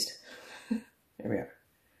piece of paste. There we are.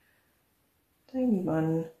 Tiny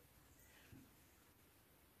one.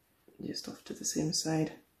 Just off to the same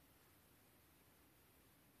side.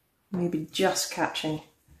 maybe just catching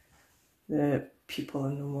the pupil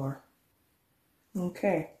and no more.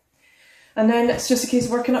 Okay. And then it's just a case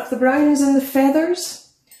of working up the browns and the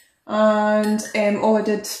feathers. And all I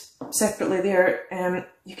did separately there,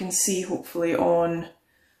 you can see hopefully on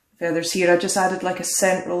feathers here, I just added like a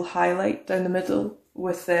central highlight down the middle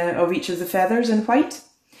with of each of the feathers in white.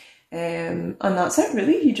 And that's it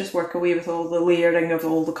really. You just work away with all the layering of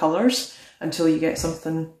all the colours until you get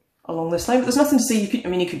something along this line. But there's nothing to say, you could, I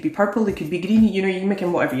mean, it could be purple, it could be green, you know, you can make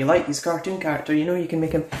him whatever you like. He's a cartoon character, you know, you can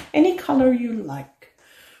make him any colour you like.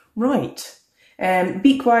 Right.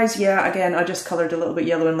 Beak wise, yeah, again, I just coloured a little bit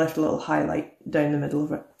yellow and left a little highlight down the middle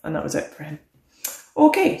of it, and that was it for him.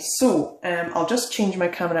 Okay, so I'll just change my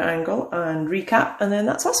camera angle and recap, and then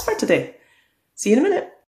that's us for today. See you in a minute.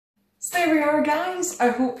 So there we are, guys. I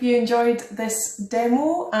hope you enjoyed this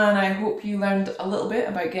demo, and I hope you learned a little bit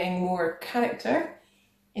about getting more character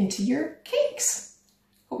into your cakes.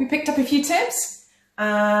 Hope you picked up a few tips,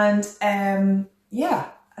 and yeah,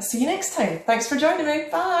 I'll see you next time. Thanks for joining me.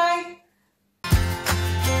 Bye.